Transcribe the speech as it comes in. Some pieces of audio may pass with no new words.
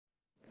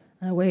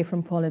And away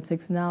from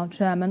politics now,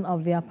 Chairman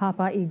of the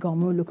Apapa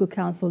Iganmu Local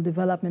Council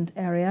Development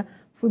Area,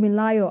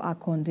 Fumilayo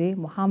Akonde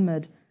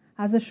Mohammed,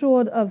 has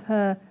assured of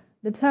her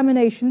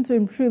determination to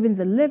improving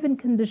the living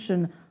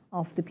condition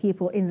of the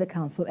people in the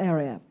council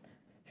area.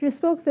 She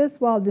spoke this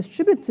while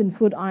distributing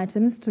food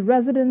items to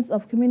residents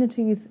of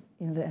communities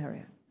in the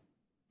area.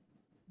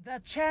 The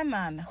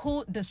chairman,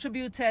 who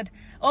distributed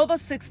over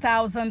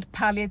 6,000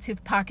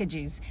 palliative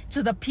packages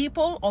to the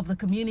people of the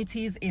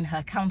communities in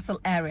her council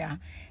area,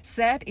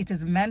 said it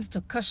is meant to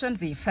cushion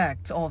the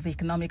effect of the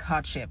economic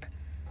hardship.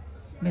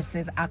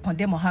 Mrs.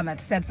 Akonde Mohammed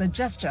said the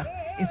gesture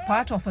is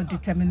part of her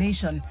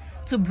determination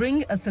to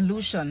bring a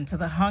solution to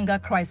the hunger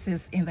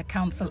crisis in the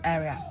council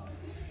area.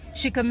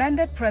 She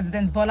commended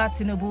President Bola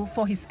Tinubu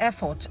for his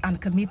effort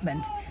and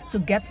commitment to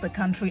get the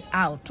country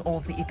out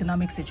of the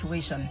economic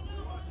situation.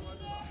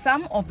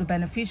 Some of the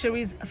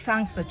beneficiaries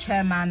thanked the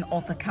chairman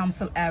of the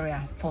council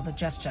area for the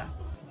gesture.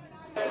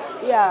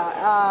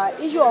 Yeah,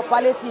 issue of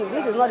palliative,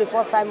 this is not the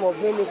first time of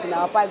doing it in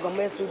our Apapa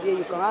Iganmu studio.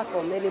 You can ask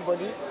from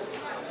anybody.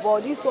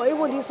 But this one,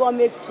 even this one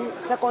makes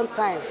second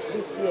time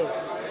this year.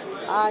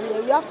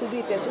 And we have to do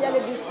it, especially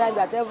this time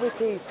that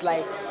everything is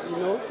like,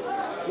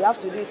 we have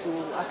to do it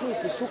to at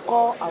least to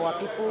succor our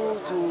people,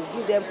 to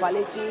give them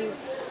palliative.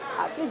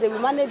 At least they will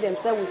manage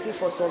themselves with it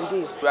for some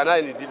days. We are not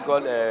in a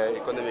difficult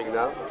economic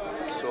now,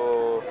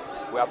 so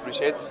we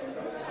appreciate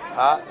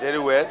her very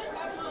well.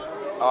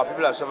 Our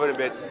people are suffering,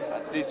 but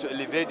at least to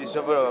alleviate the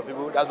suffering of our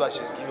people, that's why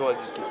she's giving all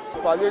this thing.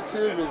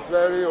 Palliative is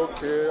very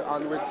okay,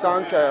 and we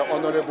thank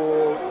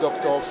Honorable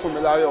Dr.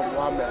 Fumilayo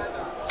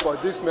Mohammed for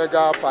this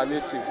mega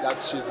palliative that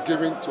she's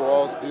giving to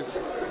us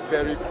this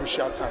very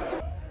crucial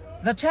time.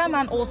 The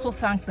chairman also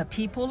thanks the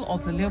people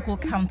of the local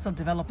council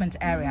development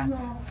area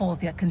for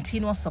their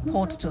continuous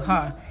support to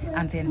her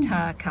and the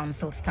entire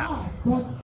council staff.